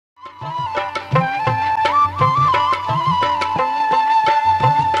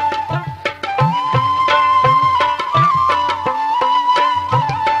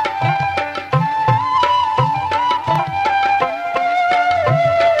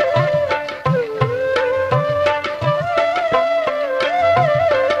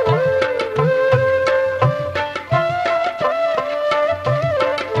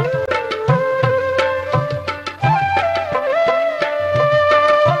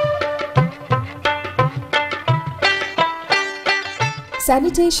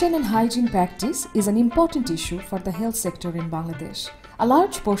Sanitation and hygiene practice is an important issue for the health sector in Bangladesh. A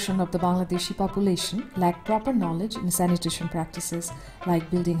large portion of the Bangladeshi population lack proper knowledge in sanitation practices like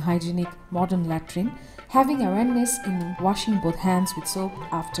building hygienic modern latrine, having awareness in washing both hands with soap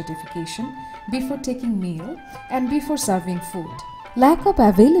after defecation, before taking meal, and before serving food. Lack of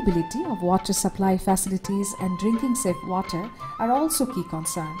availability of water supply facilities and drinking safe water are also key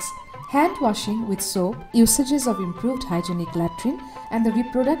concerns. Hand washing with soap, usages of improved hygienic latrine, and the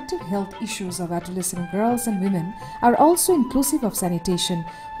reproductive health issues of adolescent girls and women are also inclusive of sanitation,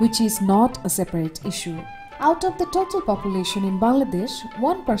 which is not a separate issue. Out of the total population in Bangladesh,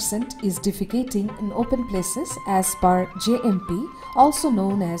 1% is defecating in open places as per JMP, also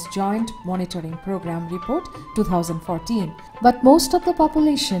known as Joint Monitoring Program Report 2014. But most of the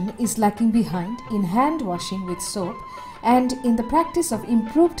population is lacking behind in hand washing with soap and in the practice of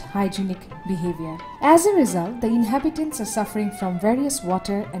improved hygienic behavior. As a result, the inhabitants are suffering from various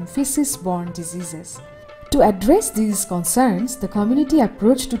water and feces-borne diseases. To address these concerns, the Community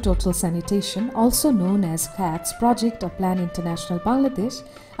Approach to Total Sanitation, also known as CATS project of Plan International Bangladesh,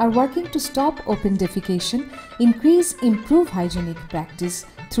 are working to stop open defecation, improve hygienic practice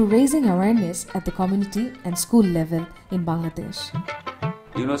through raising awareness at the community and school level in Bangladesh.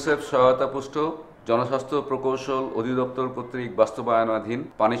 UNICEF সহায়তা পুষ্ট জনস্বাস্থ্য প্রকৌশল অধিদপ্তর কর্তৃক বাস্তবায়নাধীন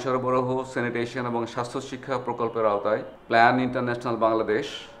পানি সরবরাহ sanitation এবং স্বাস্থ্য শিক্ষা প্রকল্পের আওতায় প্ল্যান ইন্টারন্যাশনাল বাংলাদেশ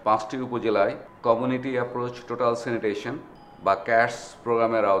 5টি উপজেলায় কমিউনিটি অ্যাপ্রোচ টোটাল স্যানিটেশন বা ক্যাটস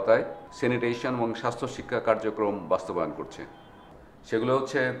প্রোগ্রামের আওতায় স্যানিটেশন এবং স্বাস্থ্য শিক্ষা কার্যক্রম বাস্তবায়ন করছে। সেগুলো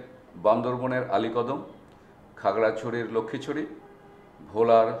হচ্ছে বান্দরবনের আলীকদম, খাগড়াছড়ির লক্ষ্মীছড়ি,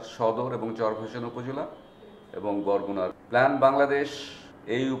 ভোলার সদর এবং চরভাষণ উপজেলা এবং বরগুনার। প্ল্যান বাংলাদেশ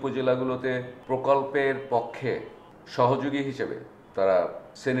এই উপজেলাগুলোতে প্রকল্পের পক্ষে সহযোগী হিসেবে তারা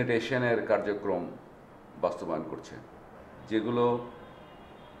স্যানিটেশনের কার্যক্রম বাস্তবায়ন করছে, যেগুলো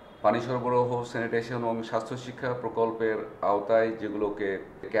পানি সরবরাহ স্যানিটেশন এবং স্বাস্থ্য শিক্ষা প্রকল্পের আওতায় যেগুলোকে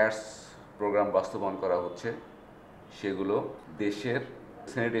ক্যাটস প্রোগ্রাম বাস্তবায়ন করা হচ্ছে সেগুলো দেশের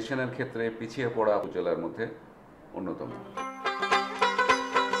স্যানিটেশনের ক্ষেত্রে পিছিয়ে পড়া উপজেলার মধ্যে অন্যতম।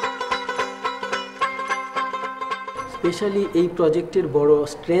 স্পেশালি এই প্রজেক্টের বড়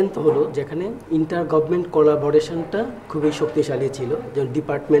স্ট্রেংথ হলো যেখানে ইন্টার গভর্নমেন্ট কোলাবোরেশনটা খুবই শক্তিশালী ছিল, যেমন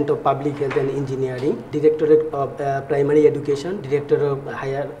department of public health and engineering, directorate of primary education, director of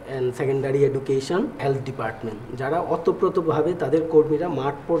higher and secondary education, health department, যারা ওতপ্রোতভাবে তাদের কর্মীরা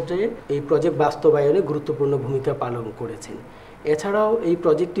মাঠ পর্যায়ে এই প্রজেক্ট বাস্তবায়নে গুরুত্বপূর্ণ ভূমিকা পালন করেছেন। এছাড়াও এই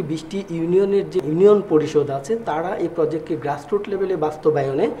প্রজেক্টটি 20টি ইউনিয়নের যে ইউনিয়ন পরিষদ আছে তারা এই প্রজেক্টকে গ্রাসরুট লেভেলে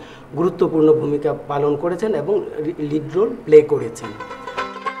বাস্তবায়নে গুরুত্বপূর্ণ ভূমিকা পালন করেছেন এবং লিড রোল প্লে করেছেন।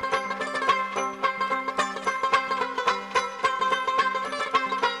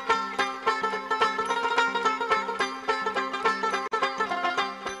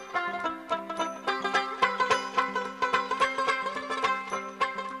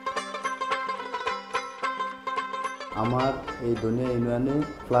 আমার এই দুনিয়া ইউনিয়নে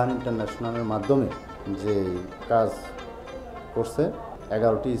প্ল্যান ইন্টারন্যাশনালের মাধ্যমে যে কাজ করছে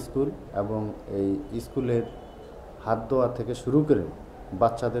 11টি স্কুল এবং এই স্কুলের হাত ধোয়া থেকে শুরু করে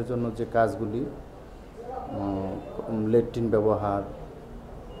বাচ্চাদের জন্য যে কাজগুলি ল্যাট্রিন ব্যবহার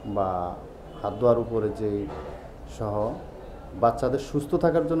বা হাত ধোয়ার উপরে যে সহ বাচ্চাদের সুস্থ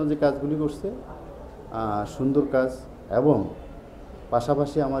থাকার জন্য যে কাজগুলি করছে সুন্দর কাজ, এবং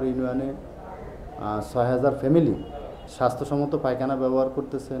পাশাপাশি আমার ইউনিয়নে 6000 ফ্যামিলি স্বাস্থ্যসম্মত পায়খানা ব্যবহার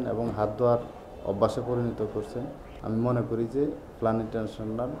করতেছেন এবং হাত ধোয়ার অভ্যাসে পরিণত করছেন। আমি মনে করি যে প্ল্যান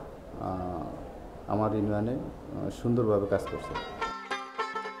ইন্টারন্যাশনাল আমার ইউনিয়নে সুন্দরভাবে কাজ করছে।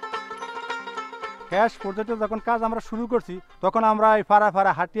 ক্যাশ প্রজেক্টে যখন কাজ আমরা শুরু করছি তখন আমরা এই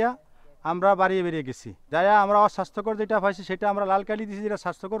ফাড়া হাঁটিয়া আমরা বেরিয়ে গেছি, যাই আমরা অস্বাস্থ্যকর যেটা পাইছি সেটা আমরা লাল কালি দিছি, যেটা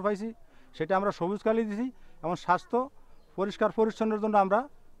স্বাস্থ্যকর পাইছি সেটা আমরা সবুজ কালি দিছি, এবং স্বাস্থ্য পরিষ্কার পরিচ্ছন্নের জন্য আমরা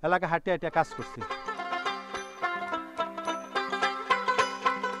এলাকা হাঁটিয়া কাজ করছি।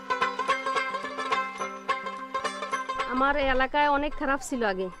 আমার এলাকায় অনেক খারাপ ছিল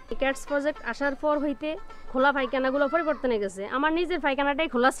আগে। ক্যাটস প্রজেক্ট আসার পর হইতে খোলা পায়খানাগুলো পরিবর্তন হয়ে গেছে। আমার নিজের পায়খানাটাই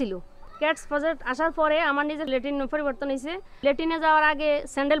খোলা ছিল। ক্যাটস প্রজেক্ট আসার পরে আমার নিজের ল্যাট্রিন পরিবর্তন হয়েছে। ল্যাট্রিনে যাওয়ার আগে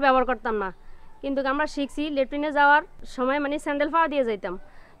স্যান্ডেল ব্যবহার করতাম না, কিন্তু আমরা শিখছি ল্যাট্রিনে যাওয়ার সময় মানে স্যান্ডেল পাওয়া দিয়ে যাইতাম।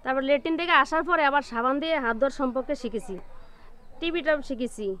 তারপর ল্যাট্রিন থেকে আসার পরে আবার সাবান দিয়ে হাত ধোয়ার সম্পর্কে শিখেছি, টিভিটা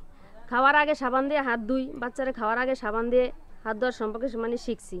শিখেছি। খাওয়ার আগে সাবান দিয়ে হাত ধুই, বাচ্চারা খাওয়ার আগে সাবান দিয়ে হাত ধোয়ার সম্পর্কে মানে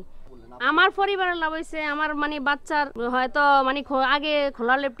শিখছি। আমার পরিবারের লাভ হয়েছে, আমার মানে বাচ্চার হয়তো মানে আগে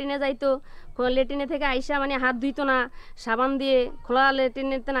খোলা ল্যাট্রিনে যাইতো, ল্যাট্রিনে থেকে আইসা মানে হাত ধুইতো না সাবান দিয়ে, খোলা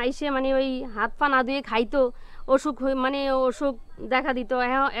ল্যাট্রিনে আইসে মানে ওই হাত পা না ধুয়ে খাইতো, অসুখ মানে অসুখ দেখা দিত।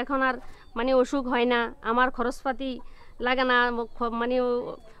 এখন আর মানে অসুখ হয় না। আমার খরচপাতি লাগানা মানে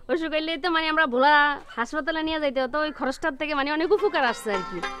অসুখ হইলে তো মানে আমরা ভোলা হাসপাতালে নিয়ে যাইতে হতো, ওই খরচটার থেকে মানে অনেক উপকার আসছে আর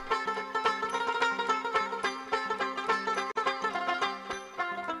কি।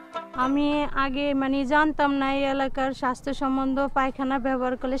 আমি আগে মানে জানতাম না এই এলাকার স্বাস্থ্য সম্বন্ধ, পায়খানা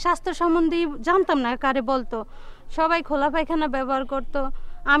ব্যবহার করলে স্বাস্থ্য সম্বন্ধে জানতাম না কারে বলতো, সবাই খোলা পায়খানা ব্যবহার করত,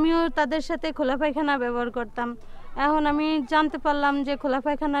 আমিও তাদের সাথে খোলা পায়খানা ব্যবহার করতাম। এখন আমি জানতে পারলাম যে খোলা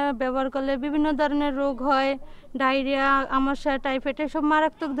পায়খানা ব্যবহার করলে বিভিন্ন ধরনের রোগ হয়, ডায়রিয়া, আমাশা, টাইফয়েড, এসব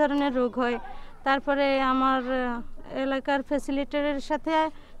মারাত্মক ধরনের রোগ হয়। তারপরে আমার এলাকার ফ্যাসিলিটারের সাথে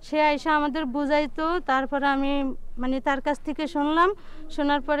সে আইসা আমাদের বুঝাইতো, তারপরে আমি মানে তার কাছ থেকে শুনলাম,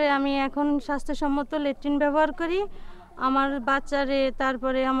 শোনার পরে আমি এখন স্বাস্থ্যসম্মত ল্যাট্রিন ব্যবহার করি। আমার বাচ্চারে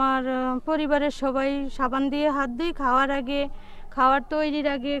তারপরে আমার পরিবারের সবাই সাবান দিয়ে হাত ধুই, খাওয়ার আগে, খাওয়ার তৈরির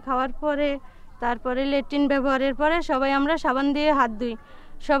আগে, খাওয়ার পরে, তারপরে ল্যাট্রিন ব্যবহারের পরে সবাই আমরা সাবান দিয়ে হাত ধুই।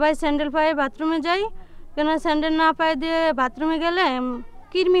 সবাই স্যান্ডেল পায়ে বাথরুমে যাই, কেন স্যান্ডেল না পায়ে দিয়ে বাথরুমে গেলে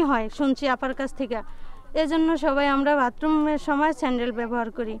কৃমি হয় শুনছি আপার কাছ থেকে, এজন্য সবাই আমরা বাথরুমের সময় স্যান্ডেল ব্যবহার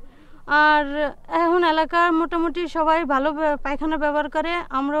করি। আর এখন এলাকার মোটামুটি সবাই ভালো পায়খানা ব্যবহার করে,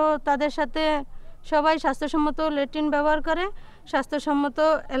 আমরাও তাদের সাথে সবাই স্বাস্থ্যসম্মত ল্যাট্রিন ব্যবহার করে, স্বাস্থ্যসম্মত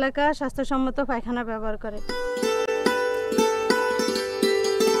এলাকা, স্বাস্থ্যসম্মত পায়খানা ব্যবহার করে।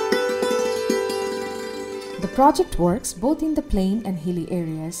 The project works both in the plain and hilly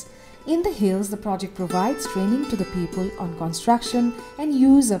areas. In the hills, the project provides training to the people on construction and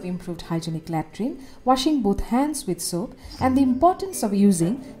use of improved hygienic latrine, washing both hands with soap, and the importance of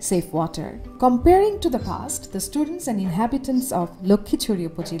using safe water. Comparing to the past, the students and inhabitants of Lokhichhori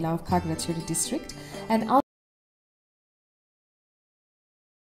Upazila of Khagrachari district and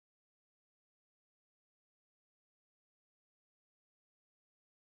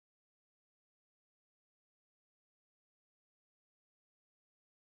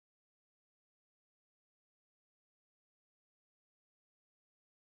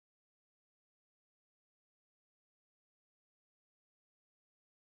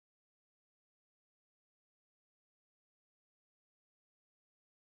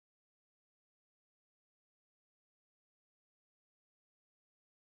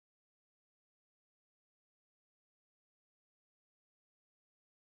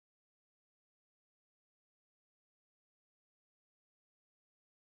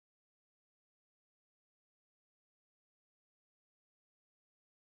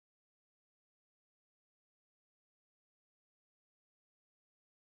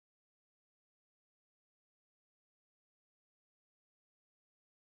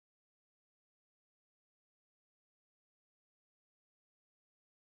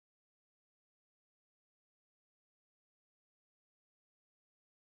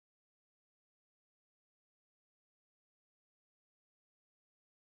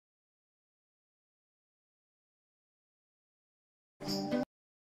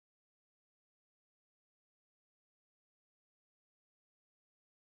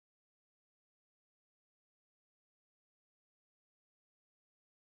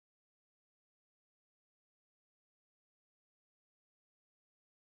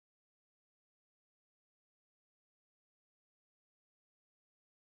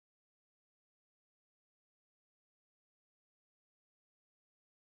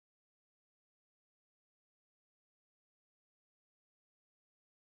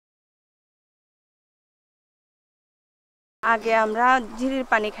আগে আমরা জিরির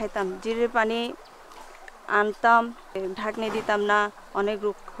পানি খাইতাম, জিরির পানি আনতাম, ঢাকনি দিতাম না, অনেক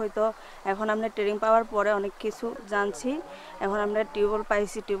রোগ হইতো। এখন আমরা ট্রেনিং পাওয়ার পরে অনেক কিছু জানছি, এখন আমরা টিউবওয়েল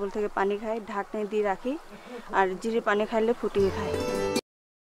পাইছি, টিউবওয়েল থেকে পানি খাই, ঢাকনি দিয়ে রাখি, আর জিরির পানি খাইলে ফুটিয়ে খাই।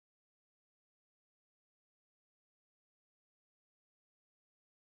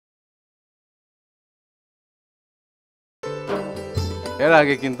 এর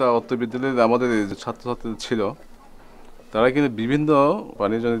আগে কিন্তু অত্র বিদ্যালয়ে আমাদের ছাত্রছাত্রী ছিল, তারা কিন্তু বিভিন্ন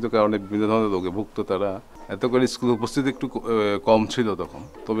পানিজনিত কারণে বিভিন্ন ধরনের রোগে ভুগত। তারা এত করে স্কুলে উপস্থিতি একটু কম ছিল তখন।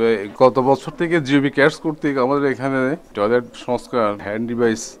 তবে গত বছর থেকে জিওবি কেয়ার্স কর্তৃক আমাদের এখানে টয়লেট সংস্কার, হ্যান্ড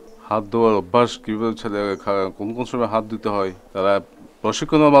ডিভাইস, হাত ধোয়ার অভ্যাস, কীভাবে ছেলে কোন কোন সময় হাত দিতে হয়, তারা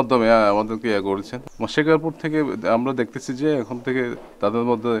প্রশিক্ষণের মাধ্যমে আমাদেরকে করেছেন। শেখারপুর থেকে আমরা দেখতেছি যে এখন থেকে তাদের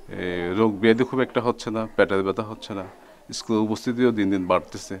মধ্যে রোগ ব্যাধি খুব একটা হচ্ছে না, পেটের ব্যথা হচ্ছে না, স্কুলের উপস্থিতিও দিন দিন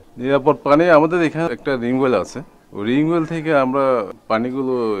বাড়তেছে। নিরাপদ পানি আমাদের এখানে একটা রিংওয়েল আছে, রিংওয়েল থেকে আমরা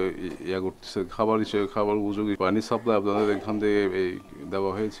পানিগুলো করতেছে খাবার হিসেবে, খাবার উপযোগী পানি সাপ্লাই আপনাদের এখান থেকে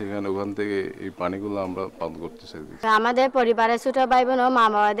দেওয়া হয়েছে, এখানে ওখান থেকে এই পানিগুলো আমরা পান করতেছি। আমাদের পরিবারের ছোট ভাই বোন ও মা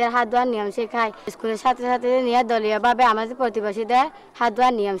বাবাদের হাত ধোয়ার নিয়ম শেখায়, স্কুলের সাথে সাথে নিয়ে দলীয়ভাবে আমাদের প্রতিবেশীদের হাত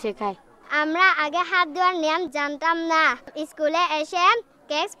ধোয়ার নিয়ম শেখায়। আমরা আগে হাত ধোয়ার নিয়ম জানতাম না, স্কুলে এসে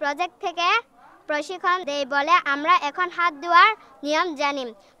কেক্স প্রজেক্ট থেকে প্রশিক্ষণ দেয় বলে আমরা এখন হাত ধোয়ার নিয়ম জানি।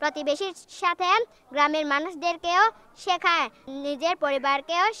 প্রতিবেশীর সাথে গ্রামের মানুষদেরকেও শেখায়, নিজের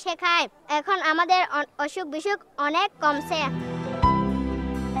পরিবারকেও শেখায়। এখন আমাদের অসুখ বিসুখ অনেক কমছে।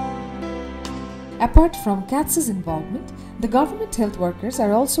 Apart from CATS's involvement, the government health workers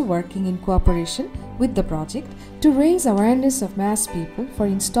are also working in cooperation with the project to raise awareness of mass people for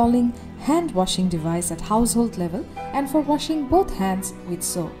installing hand washing device at household level and for washing both hands with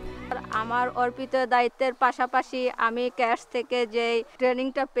soap. আমার অর্পিত দায়িত্বের পাশাপাশি আমি cats থেকে যে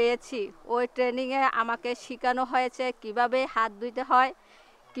ট্রেনিংটা পেয়েছি ওই ট্রেনিংয়ে আমাকে শেখানো হয়েছে কিভাবে হাত ধুতে হয়,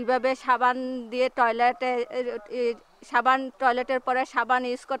 কিভাবে সাবান দিয়ে টয়লেটের পরে সাবান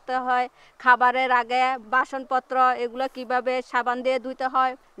ইউজ করতে হয়, খাবারের আগে বাসনপত্র এগুলো কিভাবে সাবান দিয়ে ধুতে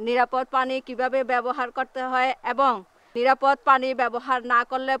হয়, নিরাপদ পানি কিভাবে ব্যবহার করতে হয় এবং নিরাপদ পানি ব্যবহার না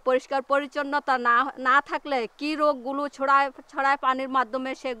করলে, পরিষ্কার পরিচ্ছন্নতা না থাকলে কি রোগগুলো ছড়ায় পানির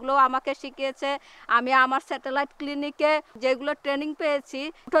মাধ্যমে সেগুলো আমাকে শিখিয়েছে। আমি আমার স্যাটেলাইট ক্লিনিকে যেগুলো ট্রেনিং পেয়েছি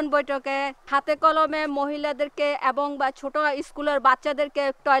উঠোন বৈঠকে হাতে কলমে মহিলাদেরকে এবং বা ছোট স্কুলের বাচ্চাদেরকে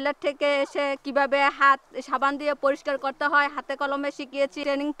টয়লেট থেকে এসে কিভাবে হাত সাবান দিয়ে পরিষ্কার করতে হয় হাতে কলমে শিখিয়েছি।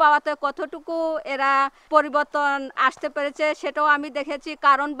 ট্রেনিং পাওয়াতে কতটুকু এরা পরিবর্তন আসতে পেরেছে সেটাও আমি দেখেছি,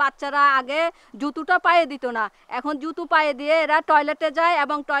 কারণ বাচ্চারা আগে জুতোটা পায়ে দিত না, এখন জুতো পায়ে দিয়ে এরা টয়লেটে যায়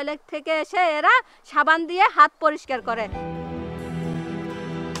এবং টয়লেট থেকে এসে এরা সাবান দিয়ে হাত পরিষ্কার করে।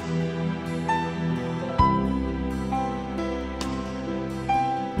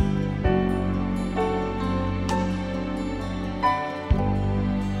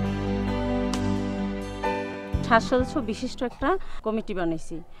 সদস্য বিশিষ্ট একটা কমিটি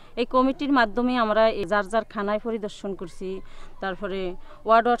বানাইছি। এই কমিটির মাধ্যমে আমরা যার যার খানায় পরিদর্শন করছি, তারপরে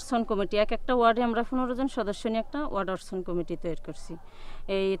ওয়ার্ড অর্সন কমিটি, একটা ওয়ার্ডে আমরা 15 জন সদস্য নিয়ে একটা ওয়ার্ড অর্সন কমিটি তৈরি করছি।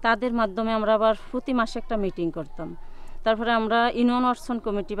 তাদের মাধ্যমে আমরা আবার প্রতি মাসে একটা মিটিং করতাম। তারপরে আমরা ইউনিয়ন অর্সন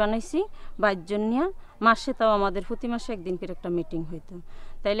কমিটি বানাইছি 22 জন নিয়ে, মাসে তাও আমাদের প্রতি মাসে একদিন করে একটা মিটিং হইতো।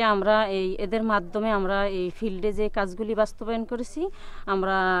 তাইলে আমরা এদের মাধ্যমে আমরা এই ফিল্ডে যে কাজগুলি বাস্তবায়ন করেছি,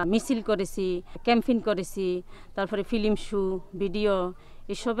 আমরা মিছিল করেছি, ক্যাম্পেইন করেছি, তারপরে ফিল্ম শো, ভিডিও,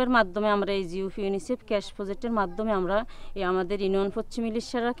 এসবের মাধ্যমে আমরা এই জিওপি ইউনিসেফ ক্যাশ প্রজেক্টের মাধ্যমে আমরা আমাদের ইউনিয়ন পশ্চিম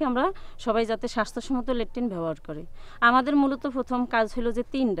ইলিশারাকে আমরা সবাই যাতে স্বাস্থ্যসম্মত ল্যাট্রিন ব্যবহার করে। আমাদের মূলত প্রথম কাজ হলো যে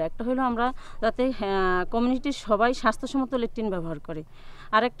 3টা, একটা হলো আমরা যাতে কমিউনিটির সবাই স্বাস্থ্যসম্মত ল্যাট্রিন ব্যবহার করে,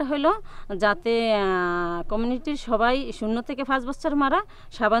 আরেকটা হলো যাতে কমিউনিটির সবাই 0 থেকে 5 বছর মারা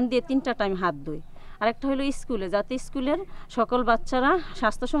সাবান দিয়ে 3টা টাইম হাত ধোয়, আরেকটা হলো স্কুলে যাতে স্কুলের সকল বাচ্চারা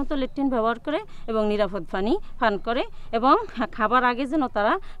স্বাস্থ্যসম্মত ল্যাট্রিন ব্যবহার করে এবং নিরাপদ পানি পান করে এবং খাবার আগে যেন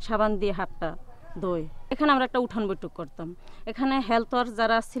তারা সাবান দিয়ে হাতটা ধোয়। এখানে আমরা একটা উঠান বৈঠক করতাম, এখানে হেলথ ওয়ার্ক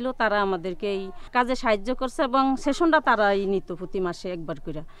যারা ছিল তারা আমাদেরকে এই কাজে সাহায্য করছে এবং সেশনটা তারাই নিত প্রতি মাসে একবার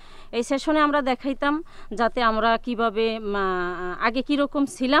করে। এই সেশনে আমরা দেখাইতাম যাতে আমরা কিভাবে আগে কীরকম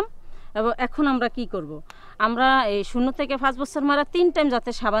ছিলাম এবং এখন আমরা কি করব। আমরা এই 0 থেকে 5 বছর মারা 3 টাইম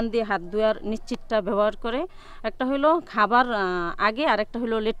যাতে সাবান দিয়ে হাত ধোয়ার নিশ্চিতটা ব্যবহার করে, একটা হলো খাবার আগে, আরেকটা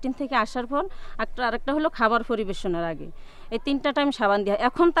হলো ল্যাট্রিন থেকে আসার পর, আরেকটা হলো খাবার পরিবেশনের আগে। এই 3টা টাইম সাবান দিয়ে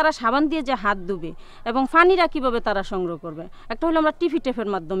এখন তারা সাবান দিয়ে যে হাত ধুবে এবং পানিরা কীভাবে তারা সংগ্রহ করবে, একটা হলো আমরা টিফি টেপের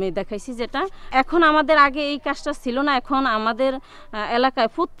মাধ্যমে দেখাইছি। যেটা এখন আমাদের আগে এই কাজটা ছিল না, এখন আমাদের এলাকায়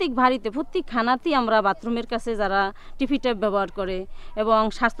প্রত্যেক বাড়িতে প্রত্যেক খানাতেই আমরা বাথরুমের কাছে যারা টিফি টেপ ব্যবহার করে এবং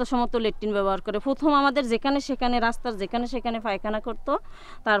স্বাস্থ্যসম্মত ল্যাট্রিন ব্যবহার করে। প্রথম আমাদের যেখানে সেখানে রাস্তার যেখানে সেখানে পায়খানা করতো,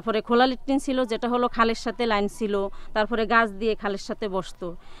 তারপরে খোলা ল্যাট্রিন ছিল যেটা হলো খালের সাথে লাইন ছিল, তারপরে গাছ দিয়ে খালের সাথে বসতো।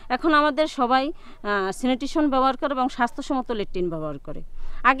 এখন আমাদের সবাই স্যানিটেশন ব্যবহার করে এবং স্বাস্থ্যসম্মত ল্যাট্রিন ব্যবহার করে।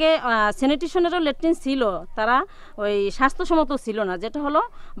 আগে স্যানিটেশনেরও ল্যাট্রিন ছিল, তারা ওই স্বাস্থ্যসম্মত ছিল না, যেটা হলো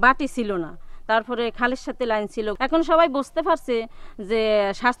বাটি ছিল না, তারপরে খালের সাথে লাইন ছিল। এখন সবাই বুঝতে পারছে যে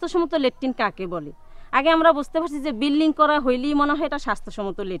স্বাস্থ্যসম্মত ল্যাট্রিন কাকে বলে। আগে আমরা বুঝতে পারছি যে বিল্ডিং করা হইলেই মনে হয় এটা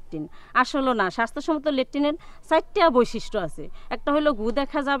স্বাস্থ্যসম্মত ল্যাট্রিন, আসলে না। স্বাস্থ্যসম্মত ল্যাট্রিনের 4টা বৈশিষ্ট্য আছে, একটা হলো গু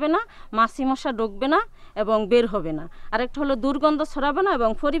দেখা যাবে না, মাছি মশা ঢুকবে না এবং বের হবে না, আরেকটা হলো দুর্গন্ধ ছড়াবে না এবং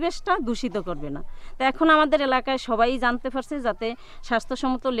পরিবেশটা দূষিত করবে না। তো এখন আমাদের এলাকায় সবাই জানতে পারছে যাতে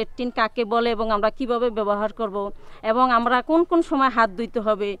স্বাস্থ্যসম্মত ল্যাট্রিন কাকে বলে এবং আমরা কিভাবে ব্যবহার করব এবং আমরা কোন কোন সময় হাত ধুইতে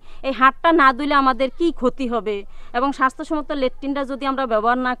হবে, এই হাতটা না ধুইলে আমাদের কি ক্ষতি হবে এবং স্বাস্থ্যসম্মত ল্যাট্রিনটা যদি আমরা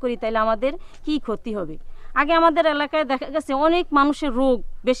ব্যবহার না করি তাহলে আমাদের কি ক্ষতি হবে। আগে আমাদের এলাকায় দেখা গেছে অনেক মানুষের রোগ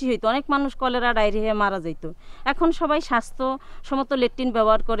বেশি হইতো, অনেক মানুষ কলেরা ডায়রিয়া মারা যেত। এখন সবাই স্বাস্থ্যসম্মত ল্যাট্রিন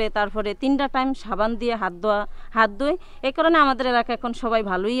ব্যবহার করে, তারপরে 3টা টাইম সাবান দিয়ে হাত ধোয়। এই কারণে আমাদের এলাকা এখন সবাই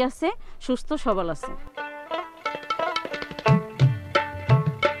ভালোই আছে, সুস্থ সবল আছে।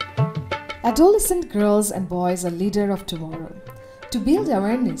 Adolescent girls and boys are leader of tomorrow. To build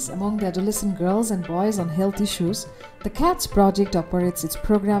awareness among the adolescent girls and boys on health issues, the CATS project operates its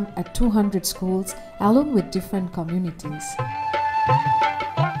program at 200 schools along with different communities.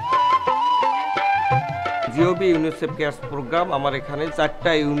 GOB UNICEF cares programme আমার এখানে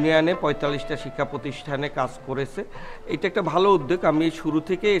 4টা ইউনিয়নে 45টা শিক্ষা প্রতিষ্ঠানে কাজ করেছে। এটা একটা ভালো উদ্যোগ। আমি শুরু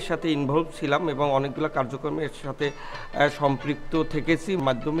থেকে এর সাথে ইনভলভ ছিলাম এবং অনেকগুলো কার্যক্রমে এর সাথে সম্পৃক্ত থেকেছি।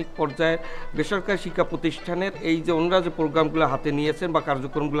 মাধ্যমিক পর্যায়ে বেসরকারি শিক্ষা প্রতিষ্ঠানের এই যে ওনারা যে প্রোগ্রামগুলো হাতে নিয়েছেন বা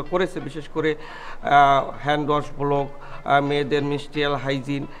কার্যক্রমগুলো করেছে, বিশেষ করে হ্যান্ড ওয়াশ ব্লক, মেয়েদের মিনিস্ট্রিয়াল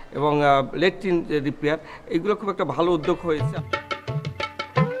হাইজিন এবং ল্যাট্রিন রিপেয়ার, এইগুলো খুব একটা ভালো উদ্যোগ হয়েছে।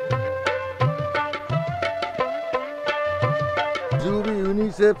 জিওবি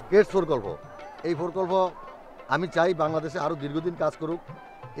ইউনিসেফ কিডস প্রকল্প, এই প্রকল্প আমি চাই বাংলাদেশে আরও দীর্ঘদিন কাজ করুক।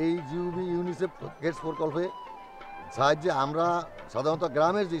 এই জিওবি ইউনিসেফ কিডস প্রকল্পে সাহায্যে আমরা সাধারণত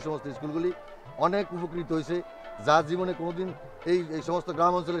গ্রামের যে সমস্ত স্কুলগুলি অনেক উপকৃত হয়েছে, যার জীবনে কোনোদিন এই সমস্ত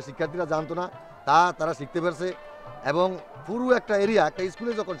গ্রাম অঞ্চলের শিক্ষার্থীরা জানতো না, তারা শিখতে পারছে। এবং পুরো একটা এরিয়া, একটা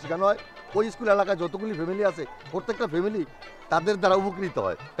স্কুলে যখন শেখানো হয়, ওই স্কুল এলাকায় যতগুলি ফ্যামিলি আছে প্রত্যেকটা ফ্যামিলি তাদের দ্বারা উপকৃত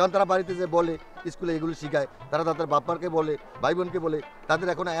হয়। কারণ তারা বাড়িতে যে বলে, স্কুলে এগুলো শেখায়, তারা তাদের বাপ্পারকে বলে, ভাই বোনকে বলে। তাদের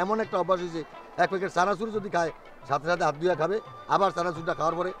এখন এমন একটা অভ্যাস হয়েছে, এক প্যাকেট চানাচুর যদি খায় সাথে সাথে হাত ধুয়া খাবে, আবার চানাচুরটা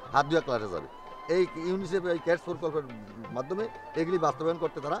খাওয়ার পরে হাত ধুয়া ক্লাসে যাবে। এই ইউনিসেফ এই কিডস প্রকল্পের মাধ্যমে এগুলি বাস্তবায়ন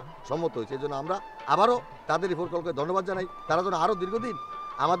করতে তারা সম্মত হয়েছে। এই জন্য আমরা আবারও তাদের এই প্রকল্পকে ধন্যবাদ জানাই। তারা যেন আরও দীর্ঘদিন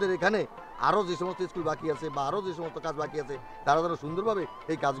আমাদের এখানে আরও যে সমস্ত স্কুল বাকি আছে বা আরও যে সমস্ত কাজ বাকি আছে, তারা যেন সুন্দরভাবে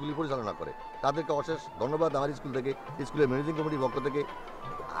এই কাজগুলি পরিচালনা করে। তাদেরকে অশেষ ধন্যবাদ আমার স্কুল থেকে, স্কুলের ম্যানেজিং কমিটির পক্ষ থেকে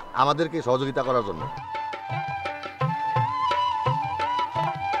আমাদেরকে সহযোগিতা করার জন্য।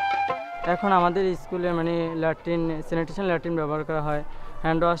 এখন আমাদের স্কুলে ল্যাট্রিন, স্যানিটেশন ল্যাট্রিন ব্যবহার করা হয়,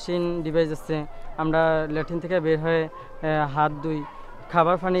 হ্যান্ড ওয়াশিং ডিভাইস আছে। আমরা ল্যাট্রিন থেকে বের হয়ে হাত ধুই,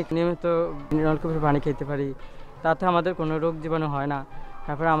 খাবার পানি নিয়মিত নলকূপের পানি খেতে পারি, তাতে আমাদের কোনো রোগ জীবাণু হয় না।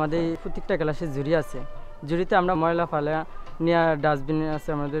 তারপরে আমাদের প্রত্যেকটা ক্লাসে জুড়ি আছে, জুড়িতে আমরা ময়লা ফালা নিয়ে ডাস্টবিন আছে,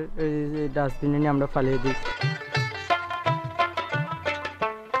 আমাদের ডাস্টবিনে নিয়ে আমরা ফালিয়ে দিই।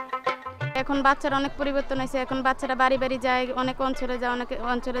 এখন বাচ্চারা অনেক পরিবর্তন হয়েছে। এখন বাচ্চারা বাড়ি বাড়ি যায়, অনেক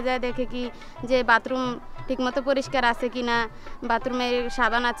অঞ্চলে যায় দেখে কি যে বাথরুম ঠিকমতো পরিষ্কার আছে কিনা, বাথরুমে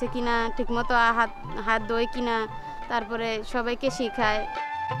সাবান আছে কিনা, ঠিকমতো হাত ধোয় কিনা, তারপরে সবাইকে শেখায়।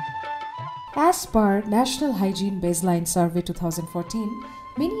 As per National Hygiene Baseline Survey 2014,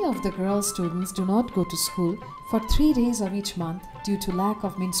 many of the girl students do not go to school for 3 days of each month due to lack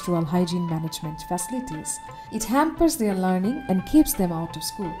of menstrual hygiene management facilities. It hampers their learning and keeps them out of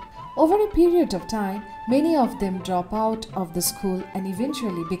school. Over a period of time, many of them drop out of the school and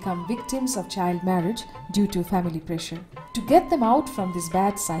eventually become victims of child marriage due to family pressure. To get them out from this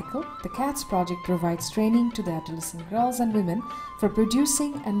bad cycle, the CATS project provides training to the adolescent girls and women for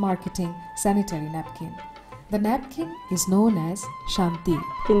producing and marketing sanitary napkin. The napkin is known as Shanti.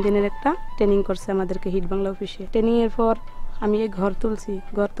 3 দিনের একটা training করছে আমাদেরকে hit Bangla অফিসে। Training এর পর আমি এই ঘর তুলছি।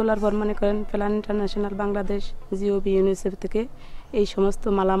 ঘর তোলার পর মনে করেন plan international Bangladesh, GOB UNICEF থেকে এই সমস্ত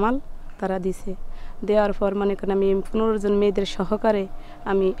মালামাল তারা দিছে। দেওয়ার পর মনে করেন আমি 15 জন মেয়েদের সহকারে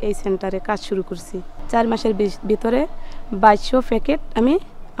আমি এই সেন্টারে কাজ শুরু করছি। 4 মাসের ভিতরে 2200 প্যাকেট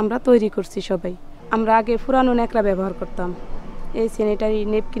আমরা তৈরি করছি সবাই। আমরা আগে পুরানো ন্যাকড়া ব্যবহার করতাম। এই স্যানিটারি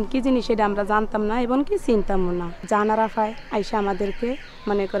নেপকিন কী জিনিস এটা আমরা জানতাম না এবং কি চিনতামও না। জানারা পায় আইসা আমাদেরকে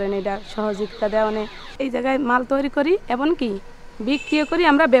মনে করেন এটা সহযোগিতা দেওয়ানে এই জায়গায় মাল তৈরি করি এবং কি বিক্রিও করি,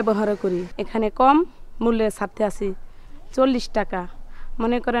 আমরা ব্যবহারও করি। এখানে কম মূল্যে ছাড়তে আসি 40 টাকা।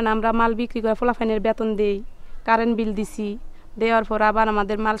 মনে করেন আমরা মাল বিক্রি করে ফলাফাইনের বেতন দিই, কারেন্ট বিল দিছি, দেওয়ার পর আবার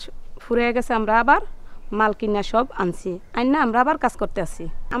আমাদের মাল ফুরিয়ে গেছে, আমরা আবার মাল কিনা সব আনছি, আইনা আমরা আবার কাজ করতে আসি।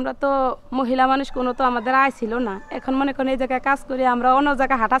 আমরা তো মহিলা মানুষ, কোনো তো আমাদের আয় ছিল না। এখন মনে করেন এই জায়গায় কাজ করি, আমরা অন্য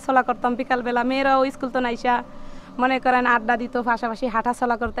জায়গায় হাঁটাচলা করতাম বিকালবেলা। মেয়েরাও স্কুল তো নাইসা মনে করেন আড্ডা দিত, পাশাপাশি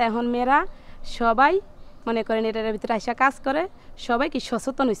হাঁটাচলা করতে। এখন মেয়েরা সবাই মনে করেন এটার ভিতরে আইসা কাজ করে, সবাই কি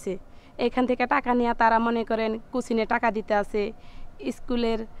সচেতন হয়েছে। এখান থেকে টাকা নিয়ে তারা মনে করেন কোচিনে টাকা দিতে আছে,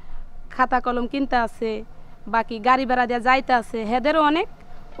 স্কুলের খাতা কলম কিনতে আছে, বাকি গাড়ি ভাড়া দিয়ে যাইতে আছে, হেদেরও অনেক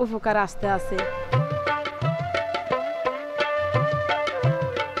উপকার আসতে আছে।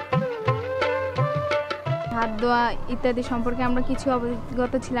 হাত ধোয়া ইত্যাদি সম্পর্কে আমরা কিছু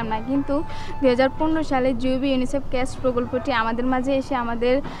অবগত ছিলাম না, কিন্তু 2015 সালে জিওবি ইউনিসেফ ক্যাস্ট প্রকল্পটি আমাদের মাঝে এসে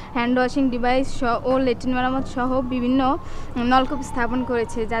আমাদের হ্যান্ড ওয়াশিং ডিভাইস ও ল্যাট্রিন মেরামত সহ বিভিন্ন নলকূপ স্থাপন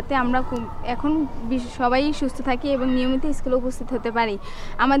করেছে, যাতে আমরা এখন সবাই সুস্থ থাকি এবং নিয়মিত স্কুলে উপস্থিত হতে পারি।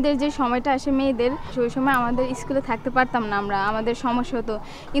 আমাদের যে সময়টা আসে মেয়েদের, সেই সময় আমাদের স্কুলে থাকতে পারতাম না, আমাদের সমস্যা হতো,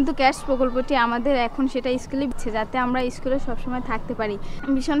 কিন্তু ক্যাস্ট প্রকল্পটি আমাদের এখন সেটা স্কুলে দিচ্ছে, যাতে আমরা স্কুলে সবসময় থাকতে পারি।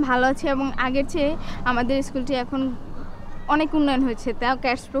 ভীষণ ভালো আছে এবং আগের চেয়ে আমাদের স্কুলটি এখন অনেক উন্নয়ন হয়েছে, তাও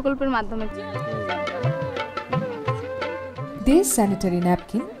ক্যাটস প্রকল্পের মাধ্যমে। This sanitary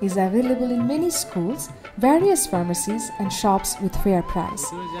napkin is available in many schools various pharmacies and shops with fair price.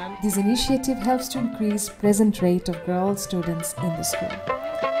 This initiative helps to increase present rate of girl students in the school.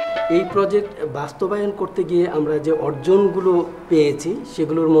 এই প্রজেক্ট বাস্তবায়ন করতে গিয়ে আমরা যে অর্জনগুলো পেয়েছি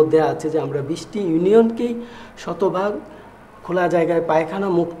সেগুলোর মধ্যে আছে যে আমরা 20টি ইউনিয়নকেই শতভাগ খোলা জায়গায় পায়খানা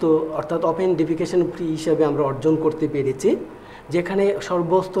মুক্ত অর্থাৎ ওপেন ডিফিকেশন ফ্রি হিসাবে আমরা অর্জন করতে পেরেছি, যেখানে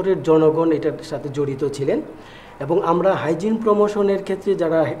সর্বস্তরের জনগণ এটার সাথে জড়িত ছিলেন। এবং আমরা হাইজিন প্রমোশনের ক্ষেত্রে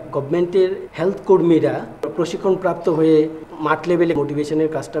যারা গভর্নমেন্টের হেলথ কর্মীরা প্রশিক্ষণপ্রাপ্ত হয়ে মাঠ লেভেলে মোটিভেশনের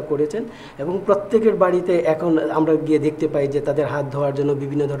কাজটা করেছেন এবং প্রত্যেকের বাড়িতে এখন আমরা গিয়ে দেখতে পাই যে তাদের হাত ধোয়ার জন্য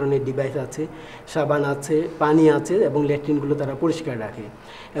বিভিন্ন ধরনের ডিভাইস আছে, সাবান আছে, পানি আছে এবং ল্যাট্রিনগুলো তারা পরিষ্কার রাখে।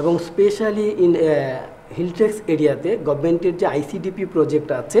 এবং স্পেশালি হিলটেক্স এরিয়াতে গভর্নমেন্টের যে আইসিডিপি প্রজেক্ট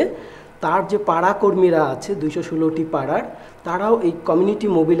আছে তার যে পাড়া কর্মীরা আছে 216টি পাড়ার, তারাও এই কমিউনিটি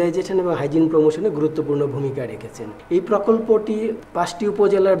মোবিলাইজেশন এবং হাইজিন প্রমোশনে গুরুত্বপূর্ণ ভূমিকা রেখেছেন। এই প্রকল্পটি 5টি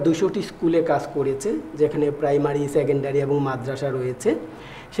উপজেলার 200টি স্কুলে কাজ করেছে, যেখানে প্রাইমারি, সেকেন্ডারি এবং মাদ্রাসা রয়েছে।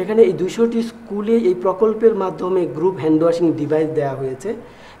 সেখানে এই 200টি স্কুলে এই প্রকল্পের মাধ্যমে গ্রুপ হ্যান্ড ওয়াশিং ডিভাইস দেওয়া হয়েছে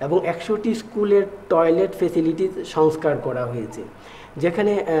এবং 100টি স্কুলের টয়লেট ফেসিলিটি সংস্কার করা হয়েছে,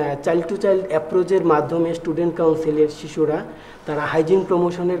 যেখানে চাইল্ড টু চাইল্ড অ্যাপ্রোচের মাধ্যমে স্টুডেন্ট কাউন্সিলের শিশুরা তারা হাইজিন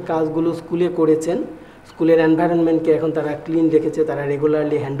প্রমোশনের কাজগুলো স্কুলে করেছেন। স্কুলের এনভায়রনমেন্টকে এখন তারা ক্লিন রেখেছে, তারা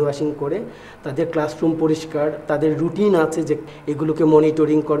রেগুলারলি হ্যান্ড ওয়াশিং করে, তাদের ক্লাসরুম পরিষ্কার, তাদের রুটিন আছে যে এগুলোকে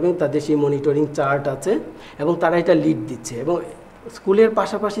মনিটরিং করবেন, তাদের সেই মনিটরিং চার্ট আছে এবং তারা এটা লিড দিচ্ছে। এবং স্কুলের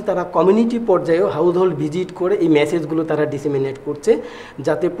পাশাপাশি তারা কমিউনিটি পর্যায়েও হাউস হোল্ড ভিজিট করে এই মেসেজগুলো তারা ডিসেমিনেট করছে,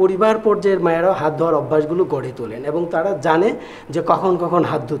 যাতে পরিবার পর্যায়ের মায়েরাও হাত ধোয়ার অভ্যাসগুলো গড়ে তোলেন এবং তারা জানে যে কখন কখন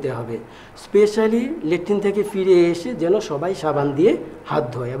হাত ধুতে হবে। স্পেশালি ল্যাট্রিন থেকে ফিরে এসে যেন সবাই সাবান দিয়ে হাত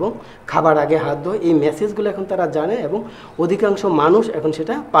ধোয় এবং খাবার আগে হাত ধোয়, এই মেসেজগুলো এখন তারা জানে এবং অধিকাংশ মানুষ এখন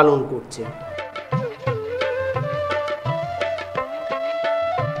সেটা পালন করছে।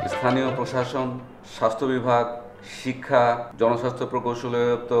 স্থানীয় প্রশাসন, স্বাস্থ্য বিভাগ, শিক্ষা, জনস্বাস্থ্য প্রকৌশল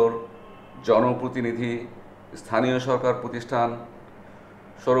দপ্তর, জনপ্রতিনিধি, স্থানীয় সরকার প্রতিষ্ঠান,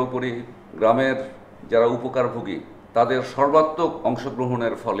 সর্বোপরি গ্রামের যারা উপকারভোগী তাদের সর্বাত্মক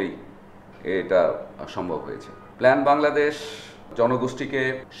অংশগ্রহণের ফলেই এটা সম্ভব হয়েছে। প্ল্যান বাংলাদেশ জনগোষ্ঠীকে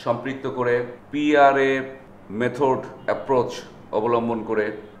সম্পৃক্ত করে পিআরএ মেথড অ্যাপ্রোচ অবলম্বন করে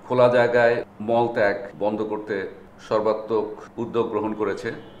খোলা জায়গায় মলত্যাগ বন্ধ করতে সর্বাত্মক উদ্যোগ গ্রহণ করেছে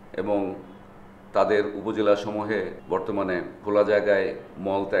এবং তাদের উপজেলাসমূহে বর্তমানে খোলা জায়গায়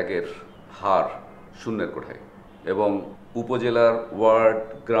মলত্যাগের হার শূন্যের কোঠায় এবং উপজেলার ওয়ার্ড,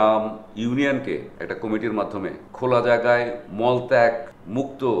 গ্রাম, ইউনিয়নকে একটা কমিটির মাধ্যমে খোলা জায়গায় মলত্যাগ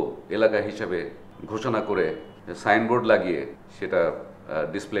মুক্ত এলাকা হিসেবে ঘোষণা করে সাইনবোর্ড লাগিয়ে সেটা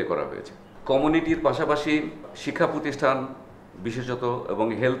ডিসপ্লে করা হয়েছে। কমিউনিটির পাশাপাশি শিক্ষা প্রতিষ্ঠান বিশেষত এবং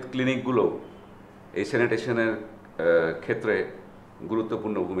হেলথ ক্লিনিকগুলো এই স্যানিটেশনের ক্ষেত্রে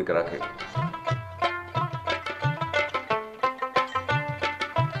গুরুত্বপূর্ণ ভূমিকা রাখে।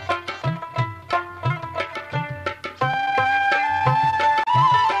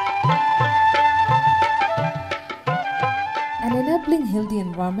 An enabling healthy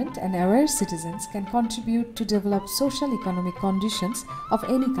environment and aware citizens can contribute to develop social economic conditions of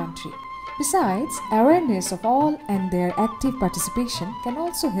any country. Besides, awareness of all and their active participation can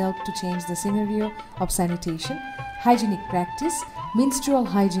also help to change the scenario of sanitation, hygienic practice, menstrual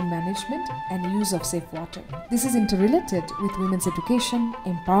hygiene management, and use of safe water. This is interrelated with women's education,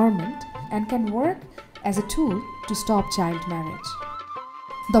 empowerment, and can work as a tool to stop child marriage.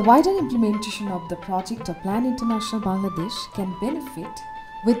 The wider implementation of the project of Plan International Bangladesh can benefit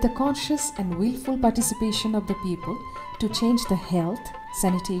with the conscious and willful participation of the people to change the health,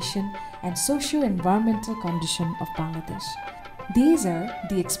 sanitation, and socio-environmental condition of Bangladesh. These are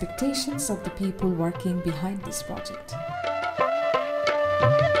the expectations of the people working behind this project.